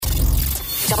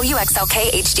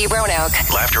WXLK HD Roanoke.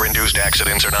 Laughter-induced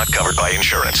accidents are not covered by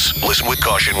insurance. Listen with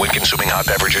caution when consuming hot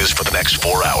beverages for the next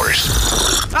 4 hours.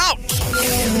 Out!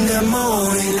 In the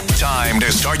morning. Time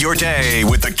to start your day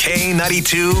with the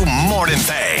K92 Morning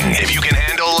Thing. If you can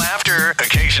handle laughter,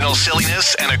 occasional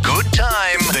silliness, and a good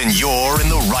time, then you're in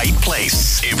the right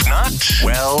place. If not,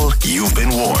 well, you've been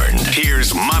warned.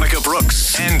 Here's Monica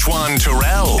Brooks, Antoine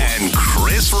Terrell, and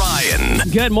Chris Ryan.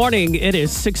 Good morning. It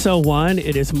is 6:01.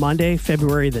 It is Monday,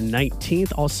 February the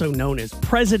 19th, also known as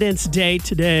President's Day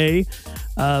today.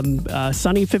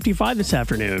 Sunny 55 this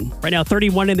afternoon. Right now,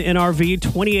 31 in the NRV,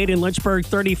 28 in Lynchburg,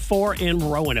 34 in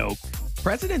Roanoke.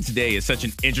 President's Day is such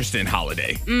an interesting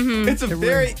holiday. Mm-hmm. It's a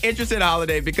very interesting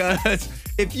holiday because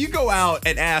if you go out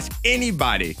and ask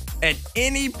anybody at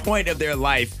any point of their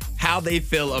life how they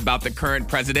feel about the current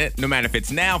president, no matter if it's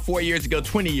now, 4 years ago,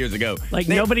 20 years ago.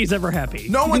 Nobody's ever happy.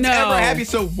 No one's ever happy,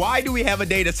 so why do we have a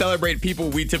day to celebrate people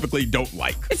we typically don't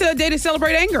like? It's a day to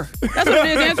celebrate anger. That's what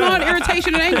it is, Antoine.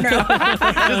 Irritation and anger.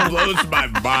 It just blows my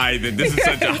mind that this is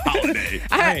such a holiday.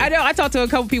 I know. I talked to a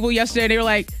couple people yesterday. They were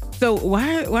like, so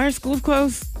why are schools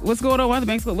closed? What's going on? Why are the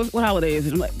banks closed? What holiday is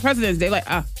it? I'm like, President's Day. Like,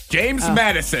 James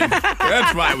Madison.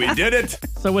 That's why we did it.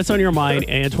 So what's on your mind,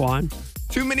 Antoine?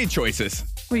 Too many choices.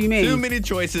 What do you mean? Too many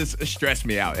choices stress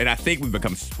me out. And I think we've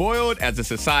become spoiled as a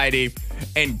society.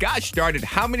 And gosh darn it,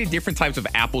 how many different types of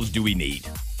apples do we need?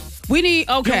 We need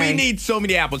We need so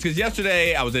many apples. Because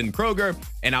yesterday I was in Kroger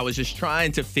and I was just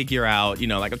trying to figure out,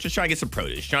 I'm just trying to get some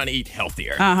produce, trying to eat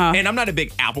healthier. Uh-huh. And I'm not a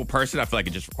big apple person. I feel like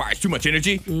it just requires too much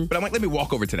energy. But I'm like, let me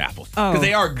walk over to the apples. Because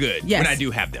they are good when I do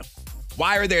have them.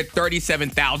 Why are there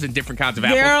 37,000 different kinds of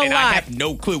apples? And I have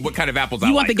no clue what kind of apples I like.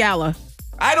 You want the Gala.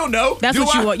 I don't know. That's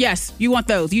what you want. Yes, you want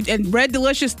those. And Red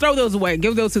Delicious, throw those away.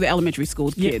 Give those to the elementary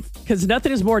school kids. Because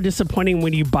nothing is more disappointing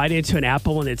when you bite into an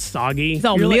apple and it's soggy. It's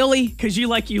all mealy. Because you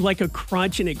like a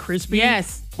crunch and it crispy.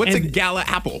 Yes. What's a Gala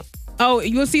apple? Oh,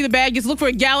 you'll see the bag. Just look for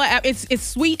a Gala apple. It's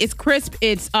sweet. It's crisp.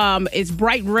 It's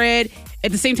bright red.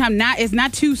 At the same time, it's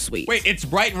not too sweet. Wait, it's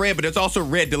bright red, but it's also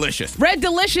Red Delicious. Red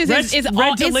Delicious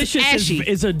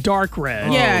is a dark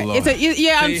red. Yeah, See?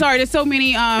 I'm sorry. There's so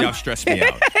many. Y'all stress me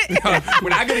out.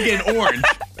 When I gotta get an orange,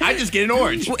 I just get an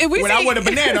orange. I want a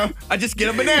banana, I just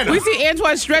get a banana. We see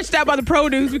Antoine stretched out by the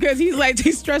produce because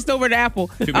he's stressed over the apple.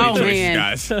 Too many choices,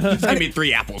 guys. Just give me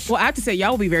 3 apples. Well, I have to say, y'all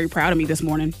will be very proud of me this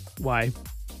morning. Why?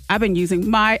 I've been using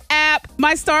my app,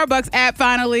 my Starbucks app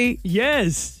finally.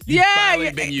 Yes. You've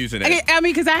finally been using it. I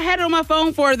mean, because I had it on my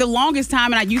phone for the longest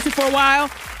time and I used it for a while.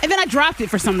 And then I dropped it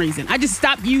for some reason. I just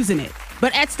stopped using it.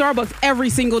 But at Starbucks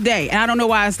every single day. And I don't know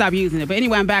why I stopped using it. But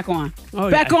anyway, I'm back on.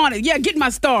 Back on it. Yeah, getting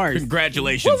my stars.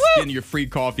 Congratulations. Woo-woo. Getting your free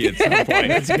coffee at some point.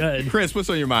 That's good. Chris,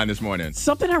 what's on your mind this morning?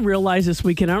 Something I realized this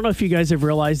weekend, I don't know if you guys have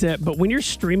realized it, but when you're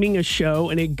streaming a show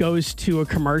and it goes to a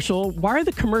commercial, why are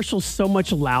the commercials so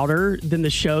much louder than the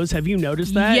shows? Have you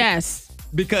noticed that? Yes.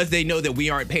 Because they know that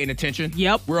we aren't paying attention.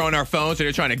 Yep. We're on our phones, so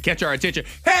they're trying to catch our attention.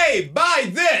 Hey,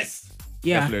 buy this!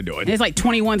 Yeah. That's what they're doing. It's like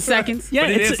 21 seconds. Yeah, but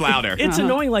it is louder. It's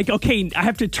annoying. Like, okay, I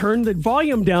have to turn the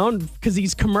volume down because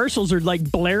these commercials are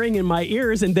like blaring in my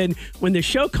ears. And then when the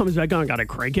show comes back on, I got to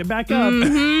crank it back up.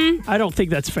 Mm-hmm. I don't think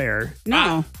that's fair.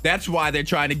 No. That's why they're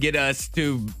trying to get us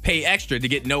to pay extra to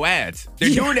get no ads.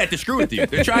 They're doing that to screw with you.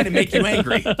 They're trying to make you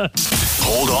angry.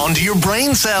 Hold on to your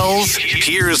brain cells.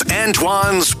 Here's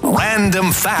Antoine's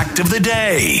Random Fact of the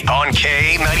Day on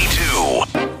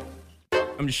K92.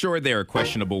 I'm sure there are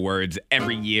questionable words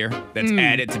every year that's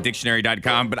added to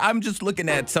dictionary.com, but I'm just looking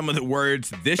at some of the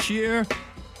words this year,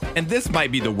 and this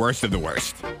might be the worst of the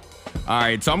worst. All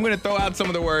right, so I'm going to throw out some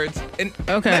of the words, and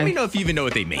let me know if you even know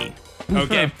what they mean.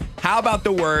 Okay? How about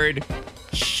the word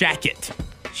shacket?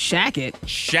 Shacket?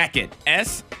 Shacket.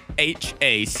 S-H-A-C-K-E-T.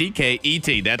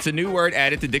 That's a new word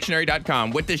added to dictionary.com.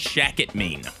 What does shacket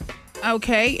mean?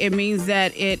 Okay, it means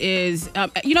that it is,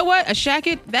 you know what? A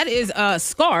shacket, that is a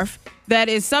scarf that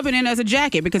is subbing in as a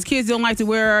jacket because kids don't like to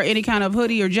wear any kind of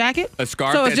hoodie or jacket. A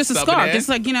scarf. So it's just a scarf, in? just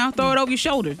like, throw it over your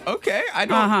shoulders. Okay, I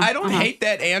don't hate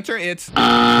that answer. It's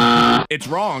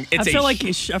wrong. It's I feel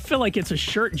like it's a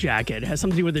shirt jacket. It has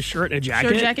something to do with a shirt and a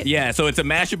jacket. Shirt jacket? Yeah, so it's a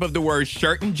mashup of the words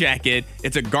shirt and jacket.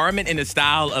 It's a garment in the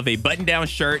style of a button-down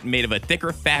shirt made of a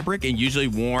thicker fabric and usually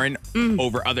worn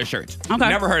over other shirts. Okay.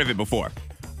 Never heard of it before.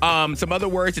 Some other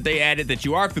words that they added that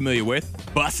you are familiar with: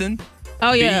 bussin'.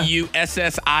 Oh, yeah.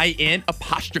 B-U-S-S-I-N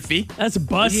apostrophe. That's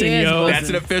bussin', Yes, yo. That's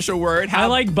an official word. I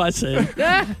like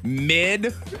bussin'.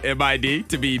 Mid, M-I-D,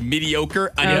 to be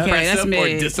mediocre, Okay, that's unimpressive, or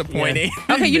mid. disappointing.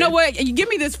 Yeah. Okay, you know what? You give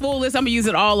me this full list. I'm going to use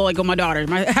it all like on my daughter.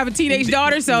 I have a teenage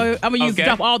daughter, so I'm going to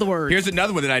drop all the words. Here's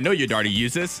another one that I know your daughter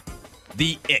uses.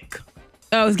 The ick.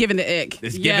 Oh, it's giving the ick.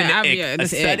 It's giving the ick. Yeah,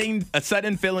 A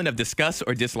sudden feeling of disgust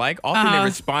or dislike, often in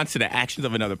response to the actions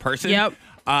of another person. Yep.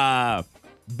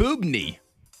 Boobney.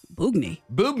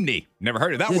 Boogny. Never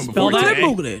heard of that one spell before that? today.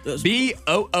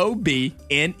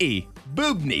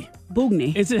 Boobne.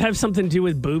 Boobney. Does it have something to do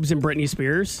with boobs and Britney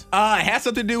Spears? It has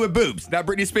something to do with boobs, not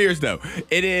Britney Spears though.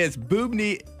 It is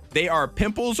boobney. They are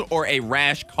pimples or a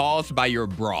rash caused by your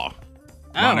bra.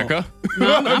 Monica?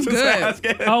 No, I'm good.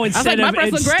 Asking. Oh, instead like, my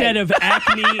breasts look great. of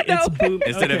acne, it's boob.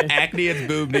 Instead of acne, it's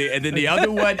boobney. And then the other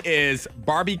one is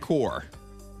Barbiecore.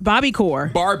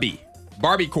 Barbiecore.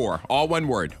 All one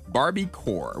word.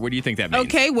 Barbiecore. What do you think that means?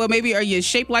 Okay, well, maybe are you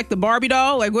shaped like the Barbie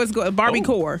doll? Like, what's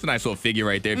Barbiecore? It's a nice little figure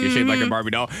right there if you're shaped like a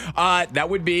Barbie doll. That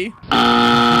would be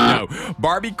no.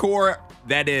 Barbiecore,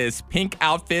 that is pink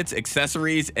outfits,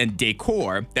 accessories, and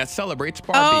decor that celebrates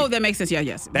Barbie. Oh, that makes sense. Yeah,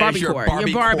 yes. That is your Barbiecore.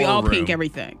 Your Barbie, all room. pink,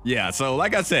 everything. Yeah, so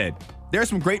like I said, there's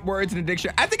some great words in the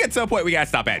dictionary. I think at some point we got to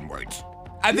stop adding words.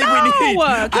 I think keep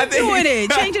doing it.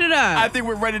 Changing it up. I think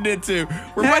we're running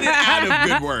out of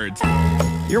good words.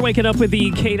 You're waking up with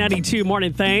the K92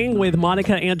 Morning Thing with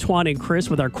Monica, Antoine, and Chris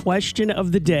with our question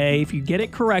of the day. If you get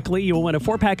it correctly, you'll win a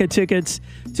 4-pack of tickets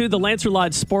to the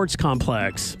Lancerlot Sports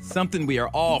Complex. Something we are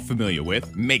all familiar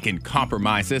with, making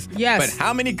compromises. Yes. But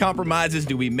how many compromises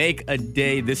do we make a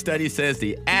day? This study says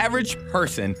the average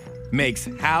person makes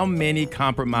how many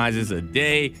compromises a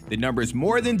day? The number is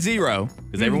more than 0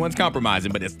 because everyone's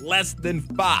compromising, but it's less than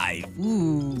 5.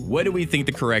 Ooh. What do we think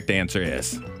the correct answer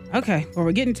is? Okay, well,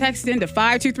 we're getting text into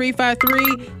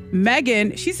 52353.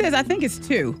 Megan, she says, I think it's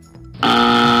 2.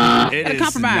 It is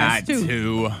compromise, not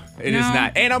 2. It is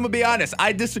not. And I'm going to be honest,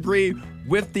 I disagree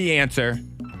with the answer.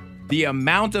 The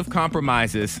amount of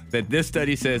compromises that this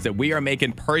study says that we are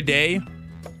making per day,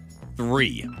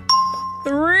 3.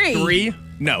 3?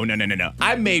 No.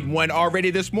 I made one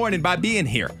already this morning by being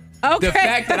here. Okay. The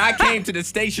fact that I came to the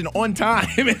station on time,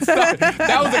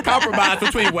 that was a compromise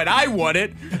between what I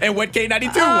wanted and what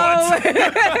K92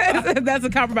 wants. That's a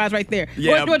compromise right there.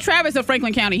 Yeah. Well, Travis of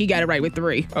Franklin County, he got it right with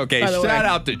 3. Okay, shout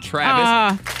out to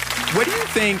Travis. What do you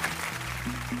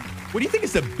think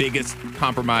is the biggest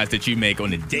compromise that you make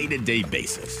on a day-to-day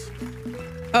basis?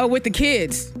 With the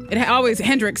kids. It always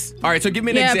Hendrix. All right, so give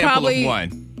me an example of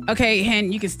one. Okay,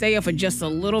 Hen, you can stay up for just a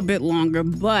little bit longer,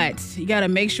 but you got to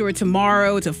make sure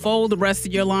tomorrow to fold the rest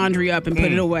of your laundry up and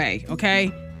put it away,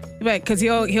 okay? Because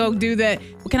he'll do that.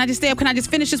 Well, can I just stay up? Can I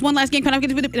just finish this one last game? Can I get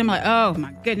to it? And I'm like, oh,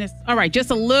 my goodness. All right, just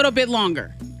a little bit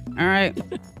longer. All right.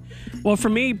 Well, for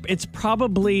me, it's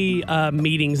probably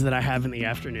meetings that I have in the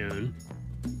afternoon.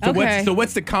 So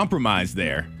what's the compromise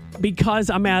there? Because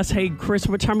I'm asked, hey, Chris,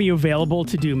 what time are you available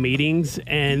to do meetings?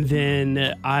 And then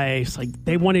it's like,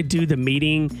 they want to do the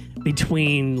meeting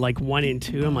between like 1 and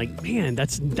 2. I'm like, man,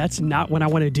 that's not when I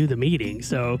want to do the meeting.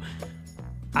 So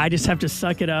I just have to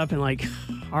suck it up and like,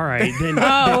 all right, then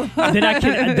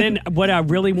then what I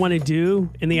really want to do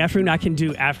in the afternoon, I can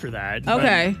do after that.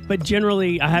 Okay. But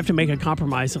generally, I have to make a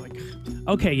compromise. I'm like,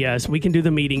 okay, yes, we can do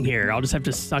the meeting here. I'll just have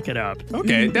to suck it up.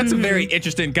 Okay, that's a very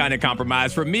interesting kind of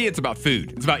compromise. For me, it's about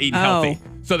food. It's about eating healthy.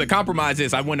 So the compromise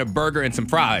is I want a burger and some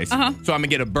fries, so I'm going to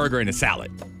get a burger and a salad.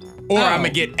 Or I'm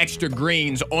going to get extra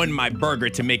greens on my burger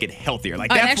to make it healthier. Like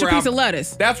that's an extra piece of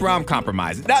lettuce. That's where I'm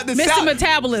compromising. Now, Mr.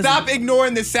 Metabolism. Stop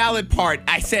ignoring the salad part.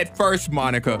 I said first,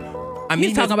 Monica.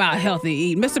 He's talking about healthy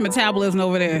eating. Mr. Metabolism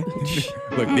over there.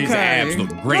 Look, these abs look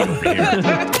great over here.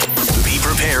 Be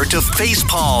prepared to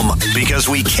facepalm because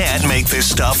we can't make this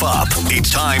stuff up.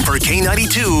 It's time for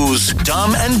K92's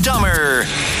Dumb and Dumber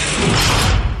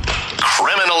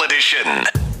Criminal Edition.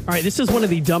 All right, this is one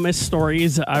of the dumbest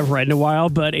stories I've read in a while,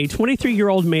 but a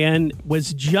 23-year-old man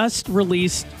was just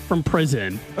released from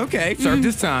prison. Okay, served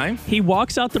his time. He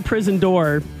walks out the prison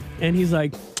door, and he's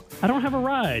like, I don't have a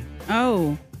ride.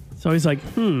 Oh. So he's like,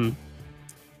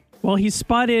 Well, he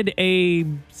spotted a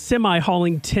semi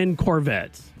hauling 10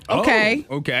 Corvettes. Okay.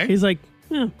 Oh, okay. He's like,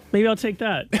 maybe I'll take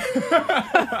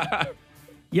that.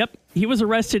 Yep. He was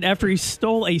arrested after he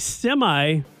stole a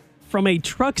semi from a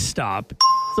truck stop.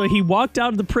 So he walked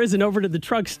out of the prison over to the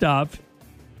truck stop.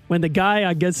 When the guy,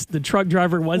 I guess the truck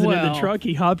driver wasn't in the truck,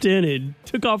 he hopped in and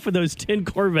took off with those 10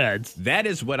 Corvettes. That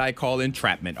is what I call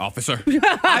entrapment, officer.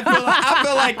 I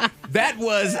feel like that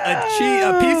was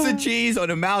a piece of cheese on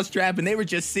a mousetrap, and they were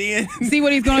just seeing. See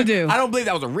what he's going to do. I don't believe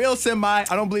that was a real semi. I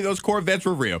don't believe those Corvettes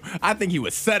were real. I think he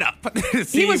was set up to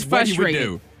see he was frustrated. What he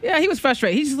would do. Yeah, he was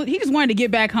frustrated. He just wanted to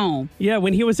get back home. Yeah,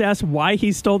 when he was asked why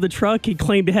he stole the truck, he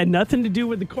claimed it had nothing to do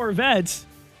with the Corvettes.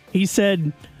 He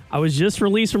said, I was just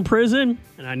released from prison,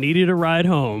 and I needed a ride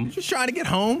home. Just trying to get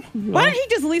home. Why didn't he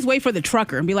just at least wait for the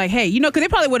trucker and be like, hey, because they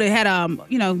probably would have had,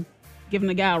 giving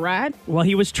the guy a ride. Well,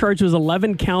 he was charged with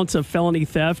 11 counts of felony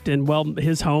theft, and, well,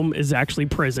 his home is actually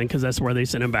prison because that's where they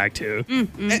sent him back to.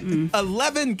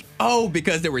 11? Oh,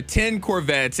 because there were 10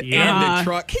 Corvettes and the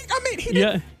truck. He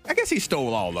didn't. I guess he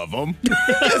stole all of them.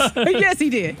 Yes,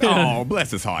 he did. Oh, bless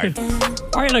his heart. All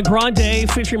right, on a Grande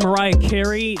featuring Mariah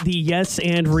Carey, the Yes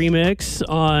and remix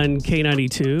on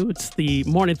K92. It's the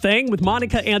Morning Thing with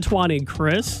Monica, Antoine, and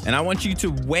Chris. And I want you to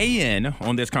weigh in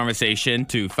on this conversation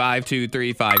to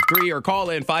 52353 or call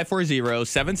in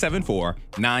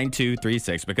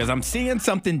 540-774-9236 because I'm seeing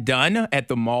something done at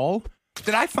the mall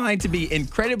that I find to be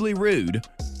incredibly rude.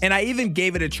 And I even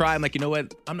gave it a try. I'm like, you know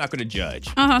what? I'm not going to judge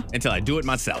until I do it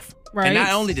myself. Right. And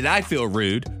not only did I feel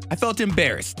rude, I felt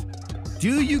embarrassed.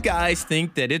 Do you guys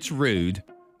think that it's rude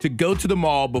to go to the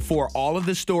mall before all of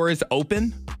the stores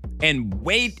open and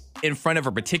wait in front of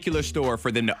a particular store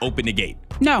for them to open the gate?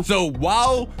 No. So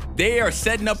while they are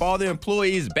setting up all the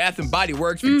employees, Bath and Body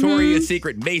Works, Victoria's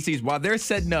Secret, Macy's, while they're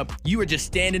setting up, you are just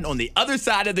standing on the other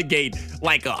side of the gate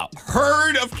like a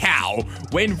herd of cow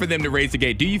waiting for them to raise the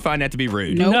gate. Do you find that to be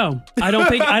rude? Nope. No, I don't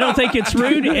think it's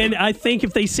rude, and I think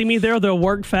if they see me there, they'll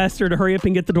work faster to hurry up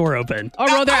and get the door open. Or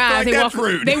roll their eyes. Like that's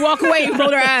rude. They walk away and roll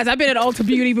their eyes. I've been at Ulta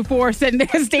Beauty before, standing there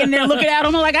looking at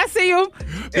them. I'm like, I see you.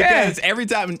 Because every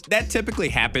time, that typically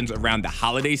happens around the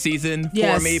holiday season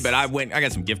for me, but I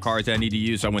got some gift cards that I need to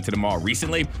use, so I went to the mall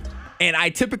recently. And I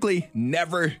typically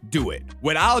never do it.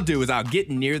 What I'll do is I'll get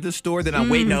near the store that I'm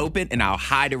waiting to open, and I'll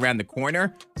hide around the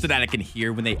corner so that I can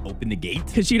hear when they open the gate.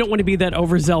 Because you don't want to be that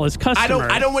overzealous customer.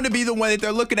 I don't want to be the one that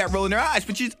they're looking at rolling their eyes.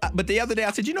 But the other day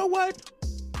I said, you know what?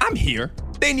 I'm here.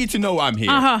 They need to know I'm here.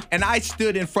 And I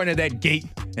stood in front of that gate,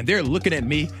 and they're looking at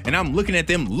me, and I'm looking at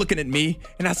them looking at me,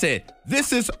 and I said,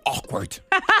 this is awkward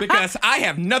because I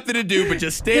have nothing to do but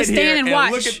just stand here and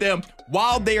look at them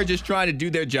while they are just trying to do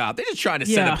their job. They're just trying to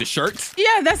set up the shirts.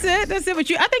 Yeah, that's it.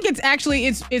 But I think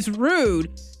it's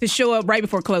rude to show up right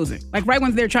before closing, like right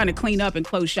when they're trying to clean up and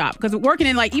close shop. Because working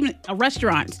in like even a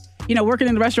restaurant, working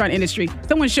in the restaurant industry,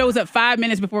 someone shows up 5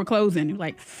 minutes before closing. You're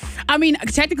like, I mean,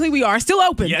 technically we are still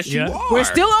open. Yes, you are. We're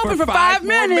still open for 5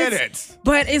 minutes. minutes.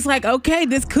 But it's like, okay,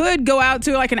 this could go out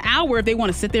to like an hour if they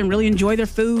want to sit there and really enjoy their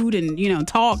food and,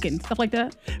 talk and stuff like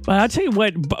that. But I'll tell you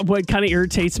what kind of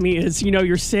irritates me is,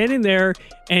 you're standing there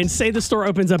and say the store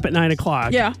opens up at 9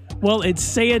 o'clock. Yeah. Well, it's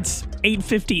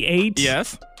 8:58.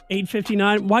 Yes.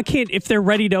 8:59. Why can't, if they're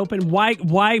ready to open,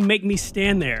 why make me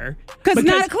stand there? Because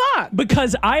 9 o'clock.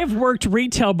 Because I have worked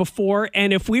retail before,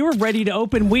 and if we were ready to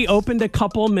open, we opened a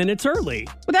couple of minutes early.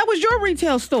 Well, that was your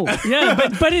retail store. Yeah,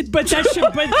 but that should.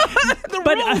 The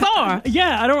rules are.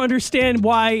 Yeah, I don't understand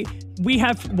why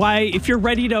if you're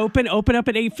ready to open up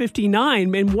at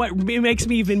 8:59. And what makes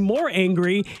me even more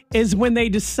angry is when they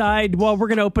decide, well, we're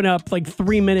going to open up like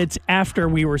 3 minutes after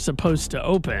we were supposed to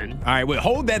open. All right, well,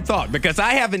 hold that thought because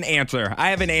I have an answer. I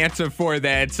have an answer for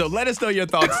that. So let us know your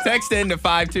thoughts. Text in to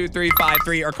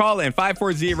 52353 or call in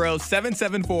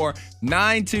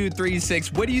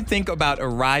 540-774-9236. What do you think about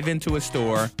arriving to a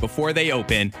store before they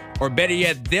open? Or better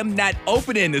yet, them not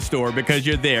opening the store because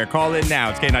you're there. Call in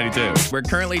now. It's K92. We're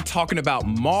currently talking about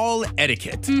mall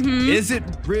etiquette. Is it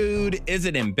rude? Is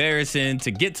it embarrassing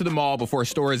to get to the mall before a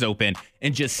store is open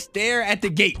and just stare at the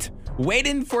gate,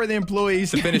 waiting for the employees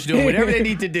to finish doing whatever they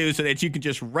need to do so that you can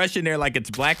just rush in there like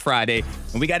it's Black Friday?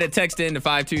 And we got a text in to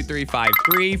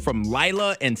 52353 from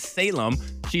Lila in Salem.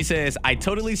 She says, I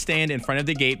totally stand in front of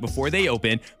the gate before they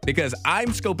open because I'm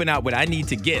scoping out what I need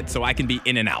to get so I can be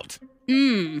in and out.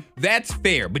 That's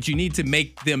fair, but you need to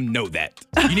make them know that.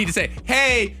 You need to say,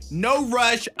 hey, no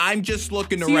rush. I'm just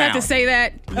looking around. You have to say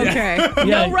that? Okay. Yeah.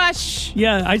 No rush.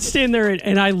 Yeah, I stand there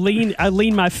and I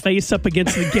lean my face up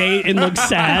against the gate and look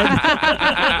sad.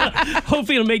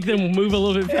 Hopefully it'll make them move a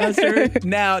little bit faster.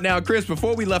 Now, Chris,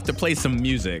 before we left to play some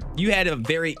music, you had a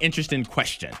very interesting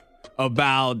question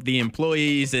about the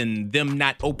employees and them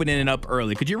not opening it up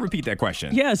early. Could you repeat that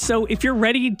question? Yeah. So if you're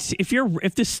ready,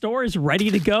 if the store is ready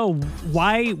to go,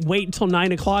 why wait until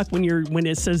 9 o'clock when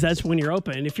it says that's when you're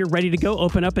open? If you're ready to go,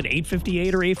 open up at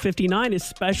 8:58 or 8:59,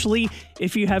 especially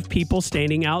if you have people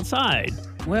standing outside.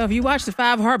 Well, if you watch the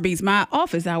 5 Heartbeats, my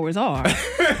office hours are. no,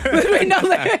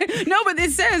 but it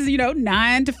says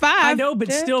 9 to 5. I know,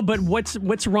 but still,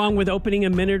 what's wrong with opening a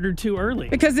minute or two early?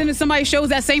 Because then if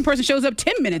that same person shows up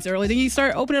 10 minutes early, then you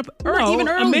start opening up even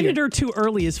earlier. A minute or two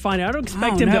early is fine. I don't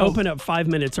expect them to open up 5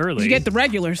 minutes early. You get the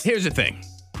regulars. Here's the thing.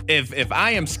 If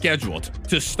I am scheduled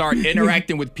to start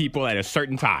interacting with people at a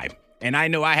certain time, and I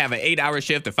know I have an 8-hour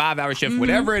shift, a 5-hour shift,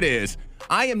 whatever it is,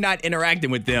 I am not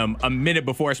interacting with them a minute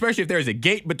before, especially if there's a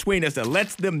gate between us that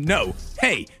lets them know,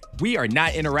 hey, we are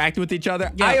not interacting with each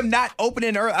other. Yep. I am not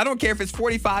opening early. I don't care if it's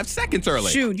 45 seconds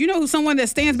early. Shoot, you know who's someone that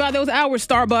stands by those hours?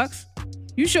 Starbucks.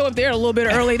 You show up there a little bit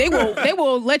early, they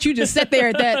will let you just sit there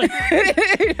at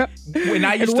that. When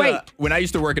I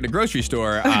used to work at a grocery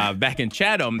store back in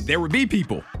Chatham, there would be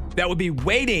people that would be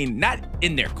waiting, not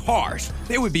in their cars.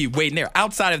 They would be waiting there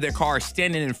outside of their cars,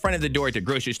 standing in front of the door at the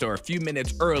grocery store a few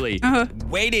minutes early,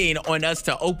 waiting on us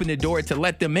to open the door to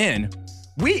let them in.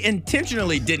 We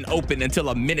intentionally didn't open until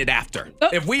a minute after.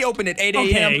 If we opened at 8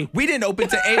 a.m., we didn't open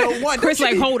to 8:01. Chris,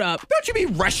 hold up. Don't you be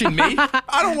rushing me.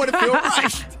 I don't want to feel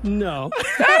rushed. No.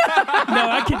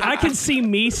 I can see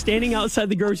me standing outside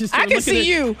the grocery store. I can see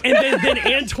you. And then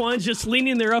Antoine's just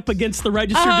leaning there up against the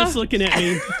register, just looking at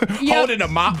me. Holding a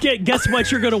mop. Guess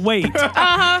what? You're going to wait. All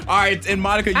right, and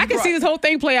Monica, I can see this whole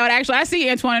thing play out, actually. I see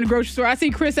Antoine in the grocery store. I see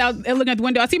Chris out looking at the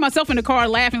window. I see myself in the car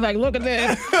laughing like, look at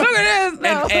this. Look at this.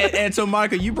 No. And so,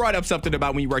 Monica, you brought up something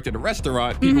about when you worked at a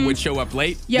restaurant, people would show up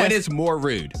late. Yes. What is more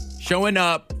rude? Showing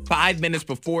up 5 minutes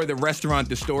before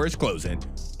the store is closing,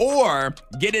 or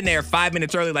getting there 5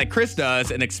 minutes early like Chris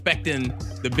does and expecting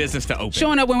the business to open.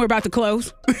 Showing up when we're about to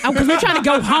close. Because we're trying to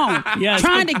go home. Yes.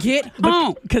 Trying to get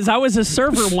home. Because I was a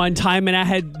server one time,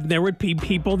 and there would be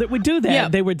people that would do that.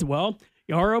 Yep. They would,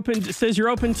 you're open. It says you're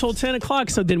open until 10 o'clock.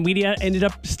 So then we ended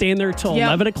up staying there till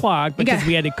 11 o'clock because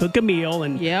we had to cook a meal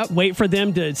and wait for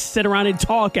them to sit around and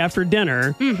talk after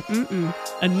dinner.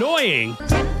 Annoying.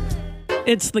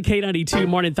 It's the K92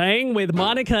 Morning Thing with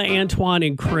Monica, Antoine,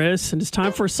 and Chris. And it's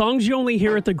time for songs you only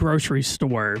hear at the grocery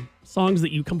store. Songs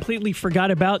that you completely forgot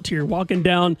about till you're walking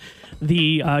down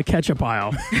the ketchup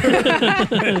aisle.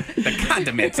 The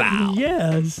condiments aisle.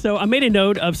 Yeah. So I made a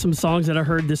note of some songs that I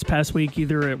heard this past week,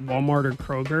 either at Walmart or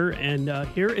Kroger. And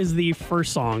here is the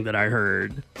first song that I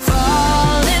heard.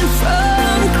 Falling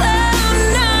from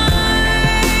cloud nine,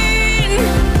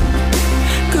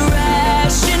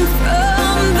 crashing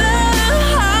from the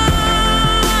high.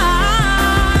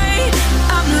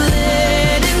 I'm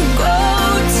letting go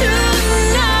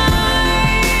tonight.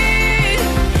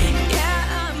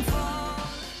 Yeah, I'm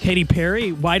falling. Katy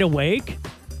Perry, Wide Awake.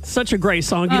 Such a great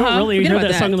song. You don't really hear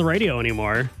that song on the radio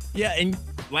anymore. Yeah, and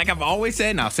like I've always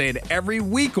said, and I'll say it every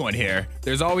week on here,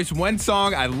 there's always one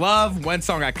song I love, one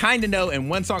song I kind of know, and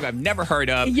one song I've never heard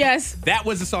of. Yes. That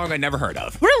was a song I never heard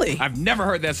of. Really? I've never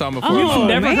heard that song before.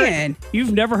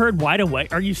 You've never heard Wide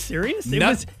Awake? Are you serious?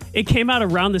 It came out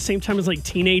around the same time as like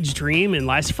Teenage Dream and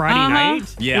Last Friday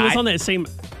Night. Yeah, it was on that same.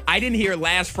 I didn't hear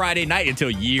Last Friday Night until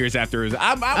years after.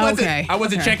 I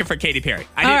wasn't checking for Katy Perry.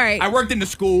 I worked in the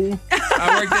school.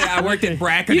 I worked at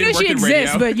BRAC. You knew she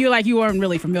exists, but you weren't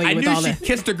really familiar with all that. I knew she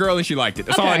kissed a girl and she liked it.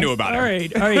 That's all I knew about her. All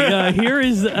right. Here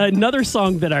is another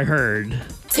song that I heard.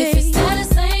 If your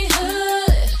status ain't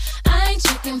hood, I ain't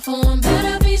checking for 'em.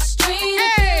 Better be straight.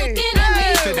 Looking at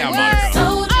me. Sit down, Monica.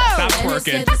 Stop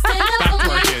twerking. Stop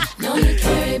twerking. No, you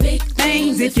carry big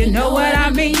Things, if you know what I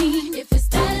mean. If your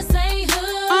status ain't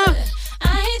hood,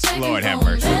 I ain't checking Lord have for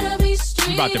 'em. mercy. Better be straight.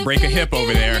 You about to break a hip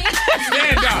over there.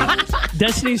 Stand up.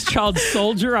 Destiny's Child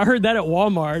Soldier. I heard that at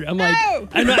Walmart. I'm like,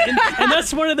 and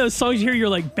that's one of those songs you hear. You're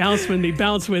like, bounce with me,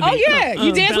 bounce with me. Oh, yeah.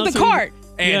 You dance with the cart.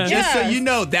 And just so you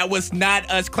know, that was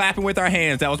not us clapping with our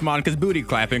hands. That was Monica's booty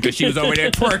clapping because she was over there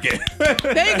twerking.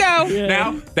 There you go. Yeah.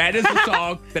 Now, that is a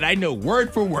song that I know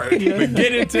word for word,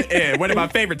 beginning to end. One of my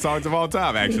favorite songs of all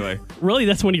time, actually. Really?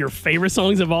 That's one of your favorite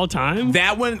songs of all time?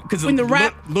 That one, because When the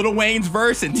rap- Lil Wayne's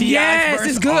verse and T.I.'s verse.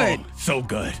 It's good. Oh, so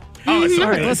good. Oh, it's so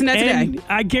All good. Listen to that and today.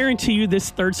 I guarantee you this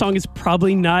third song is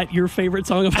probably not your favorite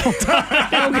song of all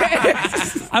time.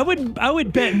 I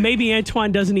would bet maybe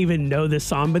Antoine doesn't even know this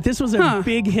song, but this was a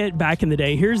big hit back in the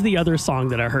day. Here's the other song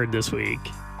that I heard this week.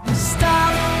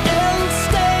 Stop and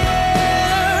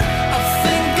stare. I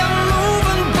think I'm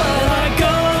moving, but I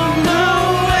go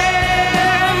nowhere.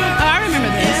 I remember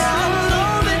this. I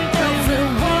know that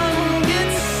everyone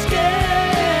gets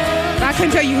scared. I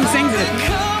couldn't tell you who sings it.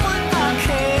 Come when I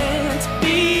can't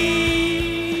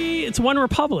be. It's One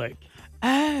Republic.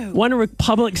 Oh. One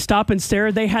Republic, Stop and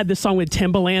Stare. They had this song with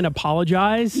Timbaland,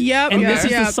 Apologize. Yep. And this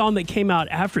is the song that came out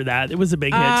after that. It was a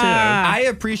big hit, too. I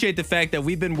appreciate the fact that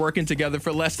we've been working together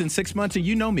for less than 6 months, and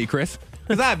you know me, Chris,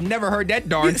 because I've never heard that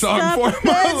darn song before in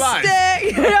my life.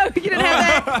 You didn't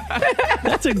have that?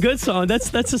 That's a good song. That's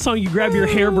the song you grab your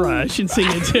hairbrush and sing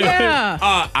it, too. Yeah.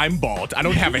 I'm bald. I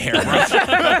don't have a hairbrush.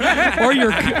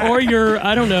 or your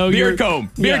I don't know. Beard comb.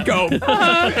 Beard comb. He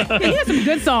has some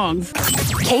good songs.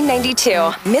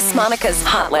 K92, Miss Monica's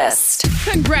Hot List.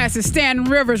 Congrats to Stanton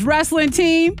Rivers wrestling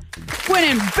team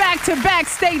winning back-to-back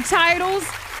state titles.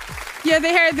 Yeah,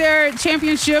 they had their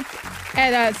championship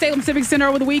at Salem Civic Center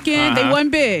over the weekend. They won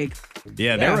big.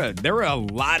 Yeah, there were a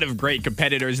lot of great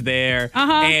competitors there.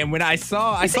 And when I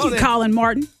saw that Colin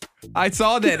Martin. I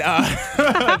saw that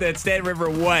that Stan River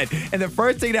won, and the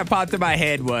first thing that popped in my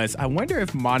head was, I wonder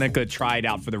if Monica tried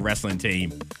out for the wrestling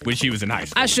team when she was in high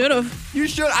school. I should have. You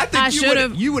should. I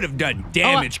think you would have done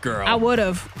damage, girl. I would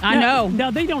have. I know.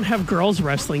 Now, they don't have girls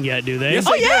wrestling yet, do they? Yes,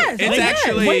 Oh, they do. yes. It's They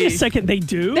actually. Wait a second, they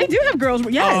do? They do have girls.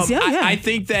 Yes, yeah. I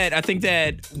think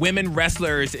that women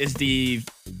wrestlers is the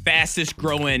fastest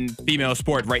growing female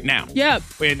sport right now. Yep.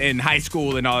 In high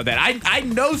school and all of that. I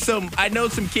know some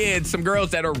kids, some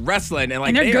girls that are wrestling and like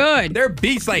And they're good. They're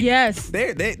beasts. Like Yes.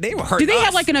 they were hurt. Do they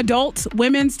have like an adult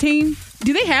women's team?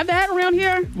 Do they have that around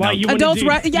here? Why, you want Adults to do,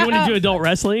 re- yeah, you want to do adult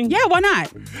wrestling? Yeah, why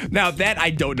not? Now that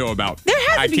I don't know about. There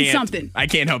has to I be can't- something. I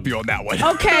can't help you on that one.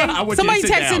 Okay. I want Somebody you to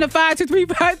sit text in down. to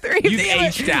 52353. You've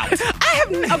aged out. I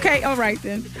have. Okay, all right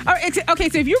then. All right, okay,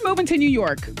 so if you're moving to New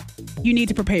York, you need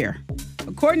to prepare.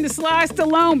 According to Sly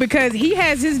Stallone, because he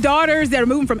has his daughters that are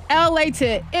moving from LA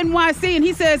to NYC, and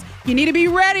he says you need to be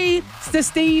ready.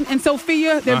 Sistine and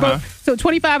Sophia, they're both so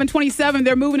 25 and 27.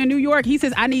 They're moving to New York. He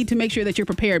says I need to make sure that you're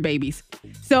prepared, babies.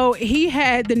 So he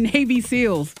had the Navy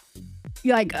SEALs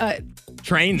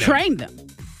Train them.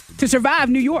 to survive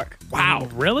New York. Wow.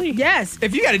 Really? Yes.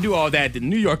 If you got to do all that, then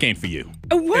New York ain't for you.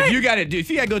 What? If you got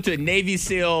to go to a Navy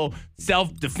SEAL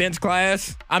self-defense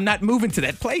class, I'm not moving to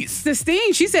that place.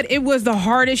 Sistine, she said it was the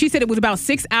hardest. She said it was about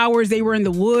 6 hours. They were in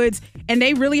the woods, and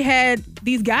they really had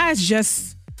these guys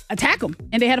just attack them,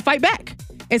 and they had to fight back.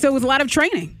 And so it was a lot of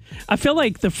training. I feel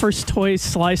like the first toy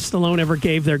Sly Stallone ever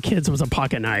gave their kids was a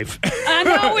pocket knife. I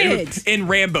know it. In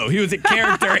Rambo. He was a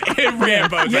character in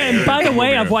Rambo. Yeah, and by the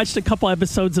way, I've watched a couple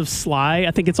episodes of Sly.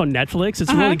 I think it's on Netflix.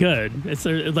 It's really good. It's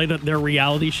their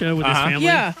reality show with his family.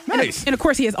 Yeah. Nice. And of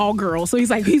course, he has all girls, so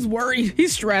he's worried.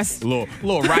 He's stressed. Little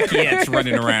Rockettes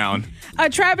running around.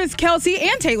 Travis Kelce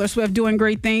and Taylor Swift doing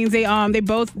great things. They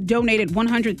both donated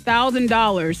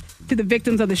 $100,000 to the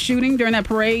victims of the shooting during that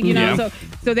parade. You know, Yeah.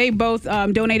 so they both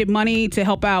donated money to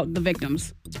help out the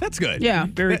victims. That's good. Yeah.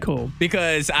 Very cool.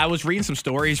 Because I was reading some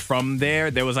stories from there.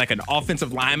 There was like an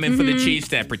offensive lineman for the Chiefs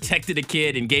that protected a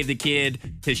kid and gave the kid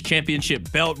his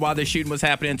championship belt while the shooting was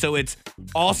happening. So it's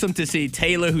awesome to see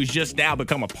Taylor, who's just now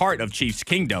become a part of Chiefs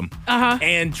Kingdom,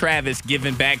 and Travis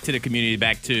giving back to the community,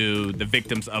 back to the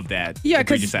victims of that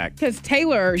egregious act. Because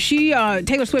Taylor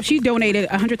Swift, she donated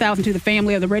 $100,000 to the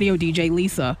family of the radio DJ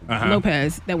Lisa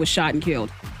Lopez that was shot and killed.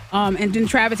 And then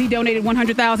Travis, he donated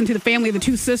 $100,000 to the family of the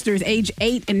two sisters, age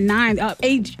 8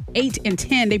 and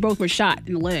 10. They both were shot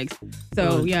in the legs.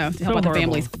 So to help out the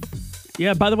families.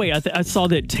 Yeah, by the way, I saw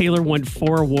that Taylor won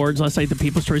 4 awards last night, the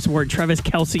People's Choice Award. Travis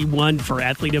Kelce won for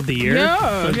Athlete of the Year.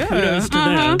 Yeah, So kudos to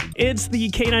them. It's the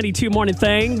K92 Morning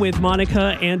Thing with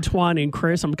Monica, Antoine, and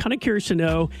Chris. I'm kind of curious to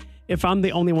know if I'm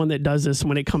the only one that does this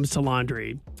when it comes to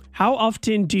laundry. How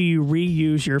often do you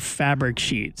reuse your fabric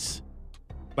sheets?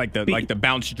 Like the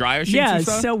bounce dryer sheets Yeah, and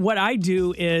stuff? so what I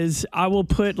do is I will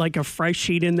put like a fresh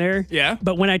sheet in there. Yeah.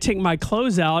 But when I take my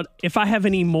clothes out, if I have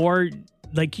any more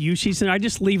like used sheets in there, I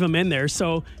just leave them in there.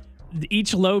 So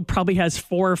each load probably has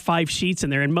 4 or 5 sheets in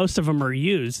there, and most of them are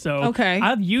used. So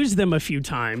I've used them a few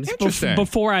times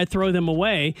before I throw them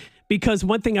away. Because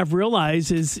one thing I've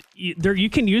realized is you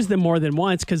can use them more than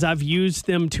once, because I've used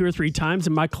them 2 or 3 times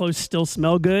and my clothes still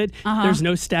smell good. There's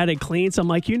no static clean. So I'm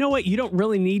like, you know what? You don't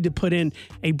really need to put in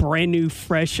a brand new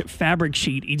fresh fabric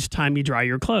sheet each time you dry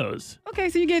your clothes. Okay,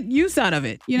 so you get use out of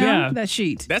it, that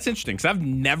sheet. That's interesting, because I've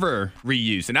never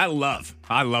reused, and I love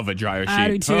a dryer sheet. I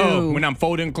do too. Oh, when I'm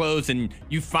folding clothes and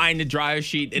you find the dryer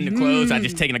sheet in the clothes, I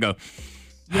just take it and I go,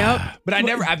 Yep. But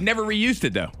I've never reused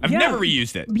it though. I've never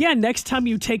reused it. Yeah, next time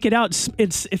you take it out,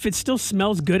 if it still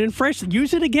smells good and fresh,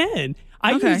 use it again.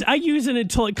 I use it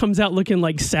until it comes out looking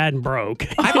like sad and broke.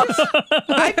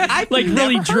 I've like really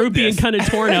never heard droopy this. and kind of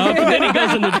torn up, and then it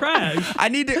goes in the trash. I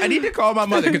need to call my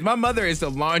mother, because my mother is the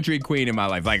laundry queen in my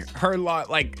life.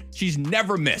 Like she's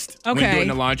never missed when doing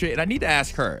the laundry, and I need to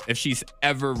ask her if she's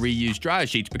ever reused dryer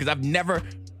sheets, because I've never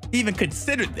even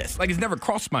considered this. Like, it's never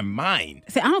crossed my mind.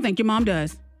 See, I don't think your mom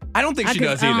does. I don't think she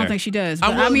does either. I don't think she does.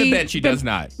 I'm willing to bet she does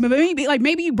not. But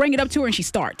maybe you bring it up to her and she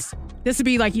starts. This would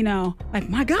be like,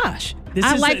 my gosh.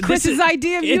 I like Chris's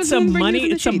idea of using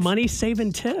It's a money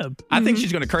saving tip. I think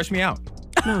she's going to curse me out.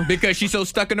 Because she's so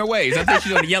stuck in her ways. I think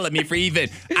she's going to yell at me for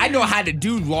I know how to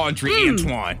do laundry,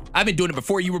 Antoine. I've been doing it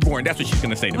before you were born. That's what she's going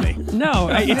to say to me. No,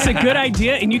 it's a good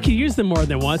idea, and you can use them more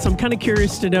than once. I'm kind of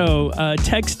curious to know.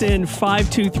 Text in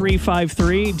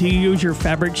 52353. Do you use your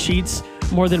fabric sheets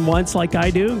more than once like I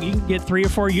do, you can get 3 or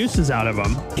 4 uses out of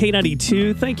them.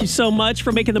 K92, thank you so much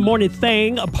for making the morning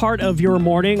thing a part of your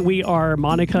morning. We are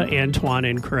Monica, Antoine,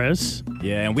 and Chris.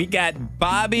 Yeah, and we got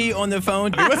Bobby on the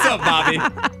phone. What's up, Bobby?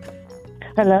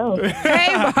 Hello.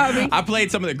 Hey, Bobby. I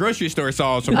played some of the grocery store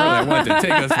songs from earlier. I wanted to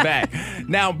take us back.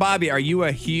 Now, Bobby, are you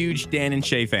a huge Dan and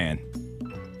Shay fan?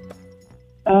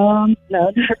 No,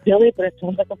 not really, but it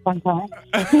sounds like a fun time.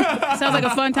 Sounds like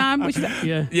a fun time. What you say?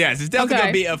 Yeah. Yes, it's definitely Okay.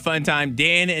 going to be a fun time.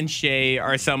 Dan and Shay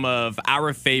are some of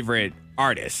our favorite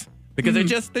artists because they're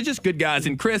just good guys.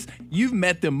 And Chris, you've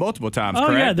met them multiple times, Oh,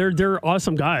 correct? yeah, they're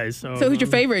awesome guys. So So who's your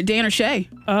favorite, Dan or Shay?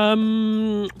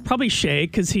 Probably Shay,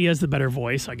 because he has the better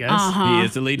voice, I guess. He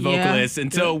is the lead Yeah. vocalist.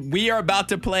 And so we are about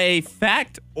to play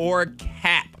Fact or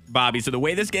Cap, Bobby. So the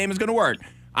way this game is going to work,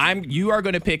 you are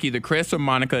going to pick either Chris or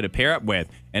Monica to pair up with,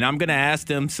 and I'm going to ask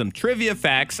them some trivia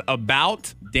facts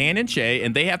about Dan and Shay,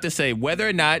 and they have to say whether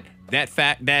or not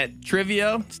that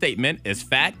trivia statement is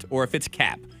fact or if it's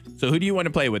cap. So who do you want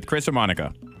to play with, Chris or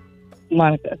Monica?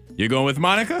 Monica. You're going with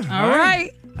Monica? All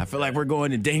right. I feel like we're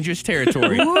going in dangerous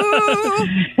territory.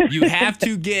 You have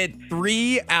to get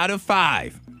 3 out of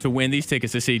 5 to win these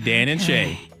tickets to see Dan and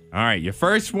Shay. All right, your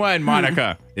first one,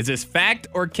 Monica. Is this fact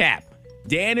or cap?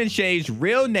 Dan and Shay's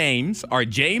real names are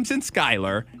James and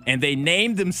Skylar, and they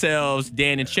named themselves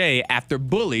Dan and Shay after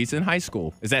bullies in high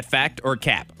school. Is that fact or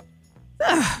cap?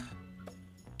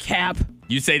 Cap.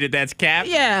 You say that that's cap?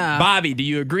 Yeah. Bobby, do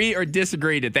you agree or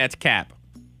disagree that that's cap?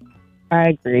 I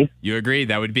agree. You agree?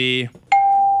 That would be...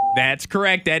 That's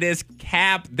correct. That is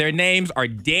cap. Their names are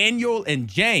Daniel and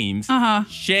James.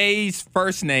 Shay's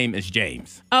first name is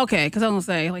James. Okay, because I'm going to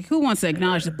say, like, who wants to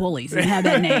acknowledge the bullies and have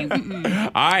that name?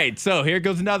 Mm-mm. All right, so here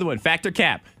goes another one. Fact or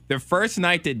cap? The first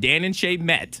night that Dan and Shay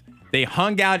met, they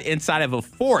hung out inside of a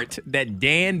fort that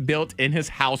Dan built in his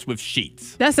house with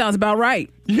sheets. That sounds about right.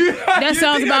 That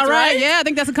sounds about right. Yeah, I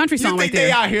think that's a country You song think right there.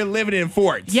 they out here living in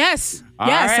forts? Yes. All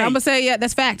yes. right. I'm going to say, yeah,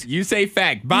 that's fact. You say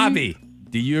fact. Bobby,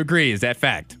 do you agree? Is that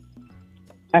fact?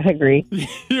 I agree.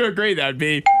 You agree? That would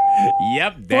be...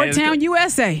 Yep. that Fort is Town, correct.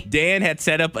 USA. Dan had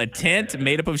set up a tent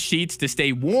made up of sheets to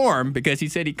stay warm because he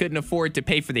said he couldn't afford to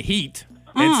pay for the heat.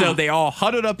 And so they all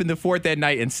huddled up in the fort that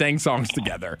night and sang songs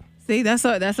together. See, that's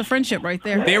a friendship right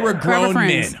there. They were Forever grown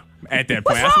friends. men at that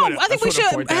point. What's wrong? I think we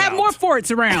should have more forts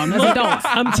around as adults.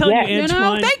 I'm telling you, You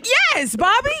know? Antoine, Yes,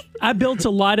 Bobby. I built a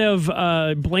lot of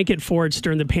blanket forts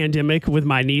during the pandemic with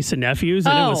my niece and nephews,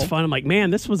 and it was Oh. fun. I'm like, man,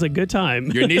 this was a good time.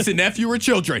 Your niece and nephew were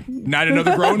children, not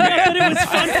another grown man. But it was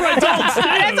fun for adults, too.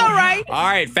 That's all right. All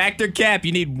right, fact or cap?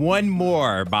 You need one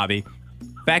more, Bobby.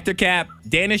 Fact or cap?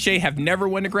 Dan and Shay have never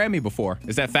won a Grammy before.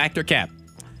 Is that fact or cap?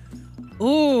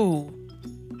 Ooh.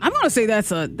 I'm going to say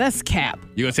that's cap.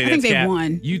 You gonna say I that's think cap? they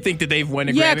won. You think that they've won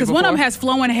a Grammy Yeah, because one of them before? has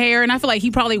flowing hair, and I feel like he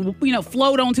probably,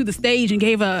 flowed onto the stage and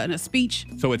gave a speech.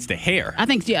 So it's the hair. I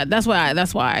think, yeah, that's why.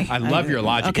 I love your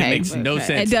logic. It makes no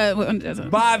sense. It doesn't.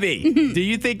 Bobby, do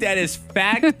you think that is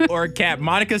fact or cap?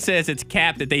 Monica says it's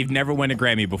cap that they've never won a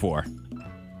Grammy before.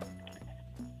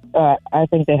 I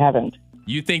think they haven't.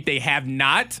 You think they have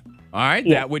not? All right,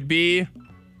 Yeah. that would be...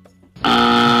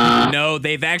 No,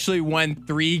 they've actually won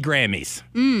 3 Grammys.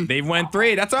 They've won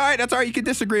 3. That's all right. That's all right. You can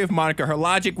disagree with Monica. Her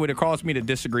logic would have caused me to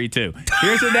disagree too.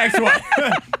 Here's the next one.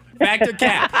 Fact or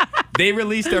cap? They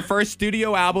released their first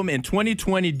studio album in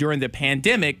 2020 during the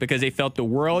pandemic because they felt the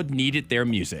world needed their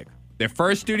music. Their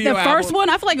first studio The album. first one,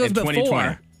 I feel like it was in before.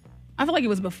 2020. I feel like it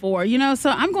was before, so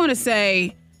I'm going to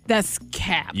say that's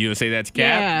cap. You would say that's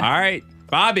cap? Yeah. All right.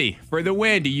 Bobby, for the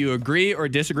win, do you agree or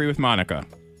disagree with Monica?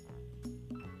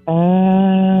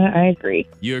 I agree.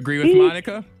 You agree with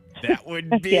Monica? That would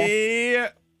be...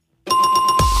 That's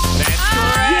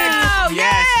correct. Oh,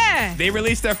 Yes. yeah. They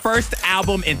released their first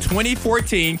album in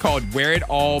 2014 called Where It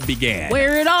All Began.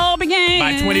 Where it all began.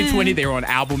 By 2020, they were on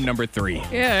album number 3.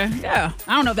 Yeah.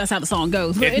 I don't know if that's how the song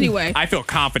goes, but anyway. I feel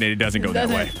confident it doesn't go that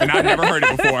Doesn't. way. And I've never heard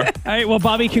it before. All right, well,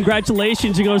 Bobby,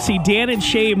 congratulations. You're going to see Dan and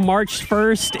Shay March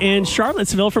 1st in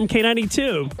Charlottesville from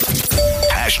K92.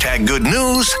 Hashtag good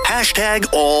news. Hashtag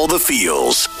all the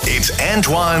feels. It's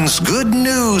Antoine's good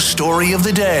news story of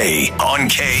the day on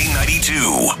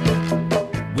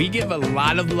K92. We give a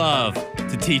lot of love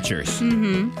to teachers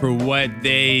for what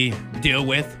they deal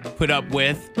with, put up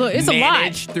with, Look, it's a lot.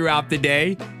 manage throughout the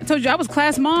day. I told you I was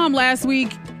class mom last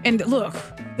week, and look,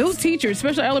 those teachers,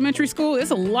 especially elementary school,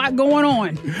 it's a lot going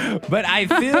on. But I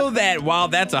feel that while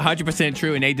that's 100%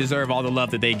 true and they deserve all the love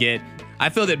that they get, I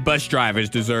feel that bus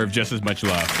drivers deserve just as much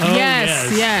love. Oh,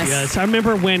 Yes. I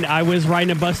remember when I was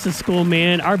riding a bus to school,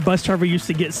 man, our bus driver used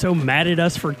to get so mad at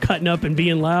us for cutting up and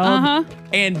being loud.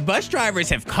 And bus drivers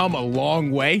have come a long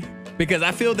way because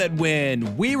I feel that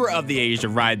when we were of the age to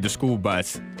ride the school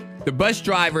bus, the bus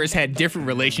drivers had different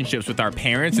relationships with our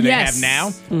parents than Yes. they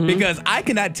have now. Because I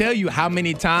cannot tell you how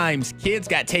many times kids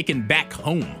got taken back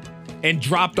home and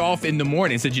dropped off in the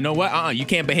morning. Said, you know what? You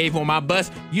can't behave on my bus.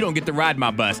 You don't get to ride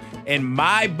my bus. And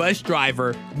my bus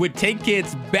driver would take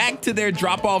kids back to their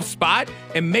drop-off spot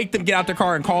and make them get out their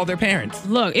car and call their parents.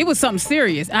 Look, it was something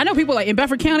serious. I know people like in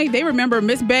Bedford County, they remember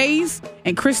Miss Bays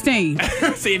and Christine.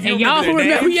 See, if you And y'all remember who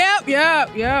their remember,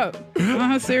 names.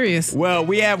 yep. Serious. Well,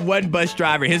 we have one bus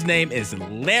driver. His name is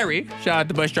Larry. Shout out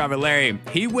to bus driver Larry.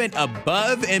 He went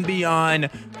above and beyond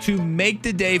to make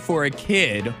the day for a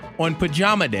kid on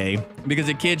pajama day because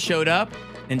a kid showed up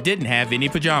and didn't have any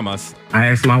pajamas. I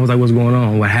asked him, I was like, what's going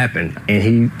on? What happened? And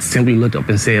he simply looked up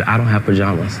and said, I don't have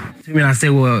pajamas. And I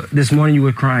said, well, this morning you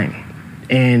were crying.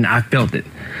 And I felt it.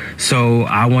 So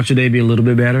I want your day to be a little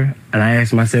bit better. And I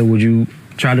asked him, I said, would you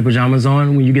try the pajamas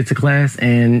on when you get to class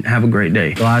and have a great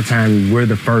day? A lot of times we're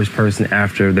the first person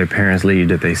after their parents leave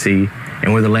that they see.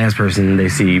 And we're the last person they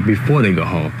see before they go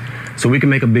home. So we can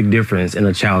make a big difference in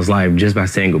a child's life just by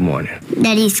saying good morning.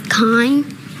 That he's kind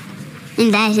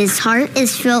and that his heart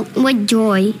is filled with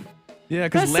joy. Yeah,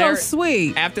 because That's so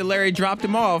sweet. After Larry dropped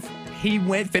him off, he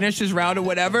finished his route or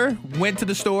whatever, went to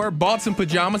the store, bought some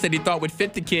pajamas that he thought would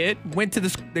fit the kid, went to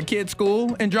the kid's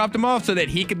school and dropped him off so that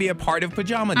he could be a part of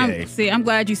pajama day. I'm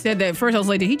glad you said that. At first I was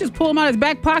like, did he just pull them out of his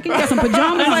back pocket? He got some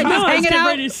pajamas like No, just I was hanging getting out.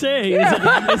 ready to say,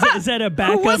 is that a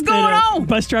backup What's going that a on?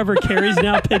 bus driver carries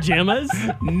now pajamas?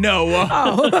 No.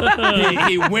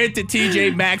 He went to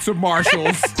TJ Maxx or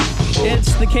Marshall's.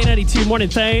 It's the K92 Morning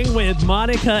Thing with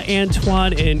Monica,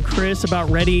 Antoine, and Chris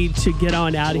about ready to get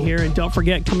on out of here. And don't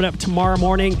forget, coming up tomorrow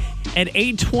morning at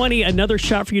 8:20, another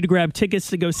shot for you to grab tickets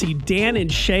to go see Dan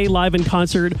and Shay live in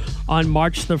concert on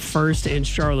March the 1st in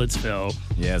Charlottesville.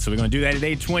 Yeah, so we're going to do that at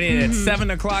 8:20 and at 7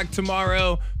 o'clock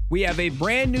tomorrow. We have a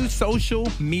brand new social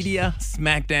media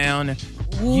smackdown.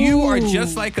 Ooh. You are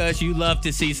just like us. You love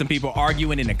to see some people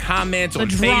arguing in the comments on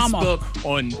drama. Facebook,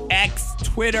 on X,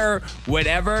 Twitter,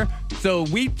 whatever. So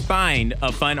we find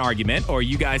a fun argument, or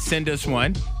you guys send us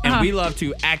one, and we love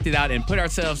to act it out and put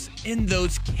ourselves in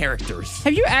those characters.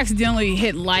 Have you accidentally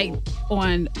hit like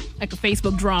on like a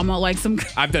Facebook drama, like some?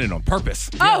 I've done it on purpose.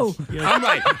 Oh, I'm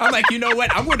like, you know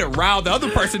what? I'm going to rile the other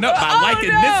person up by liking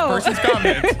this person's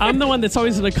comment. I'm the one that's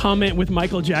always in a comment with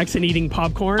Michael Jackson eating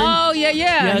popcorn. Oh yeah.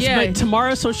 Yes, but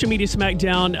tomorrow's social media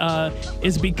smackdown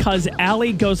is because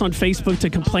Allie goes on Facebook to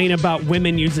complain about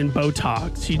women using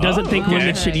Botox. She doesn't think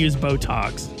women should use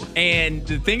Botox. And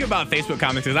the thing about Facebook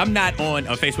comments is I'm not on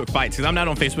a Facebook fight because I'm not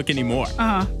on Facebook anymore.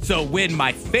 So when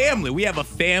my family, we have a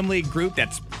family group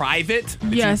that's private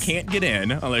that you can't get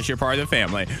in unless you're part of the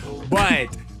family.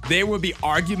 But there will be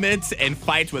arguments and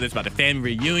fights, whether it's about the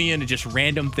family reunion or just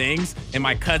random things. And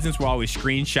my cousins will always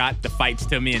screenshot the fights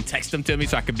to me and text them to me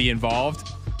so I could be involved.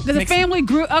 There's a family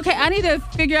group. Okay, I need to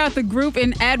figure out the group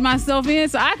and add myself in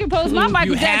so I can post my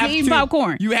Michael Jackson eating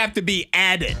popcorn. You have to be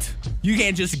added. You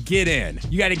can't just get in.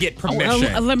 You got to get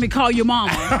permission. Let me call your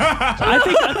mama.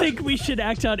 I think we should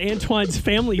act out Antoine's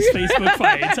family's Facebook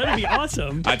fights. That'd be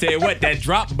awesome. I tell you what, that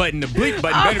drop button, the bleep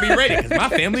button better be ready because my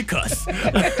family cuss.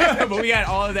 But we got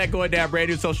all of that going down. Brand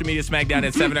new social media smackdown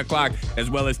at 7 o'clock, as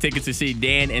well as tickets to see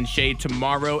Dan and Shay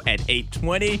tomorrow at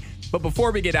 8:20. But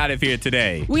before we get out of here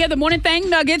today, we have the morning thing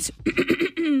nuggets.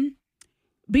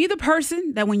 Be the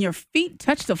person that when your feet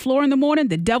touch the floor in the morning,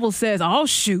 the devil says, oh,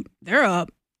 shoot, they're up.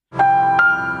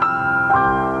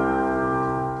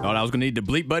 thought I was going to need the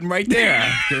bleep button right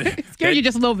there. Scared you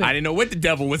just a little bit. I didn't know what the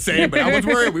devil was saying, but I was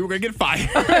worried we were going to get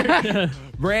fired.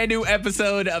 Brand new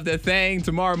episode of The Thing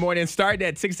tomorrow morning, starting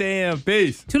at 6 a.m.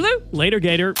 Peace. Toodaloo. Later,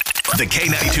 Gator. The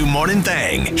K92 Morning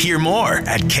Thing. Hear more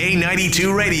at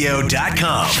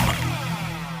K92Radio.com.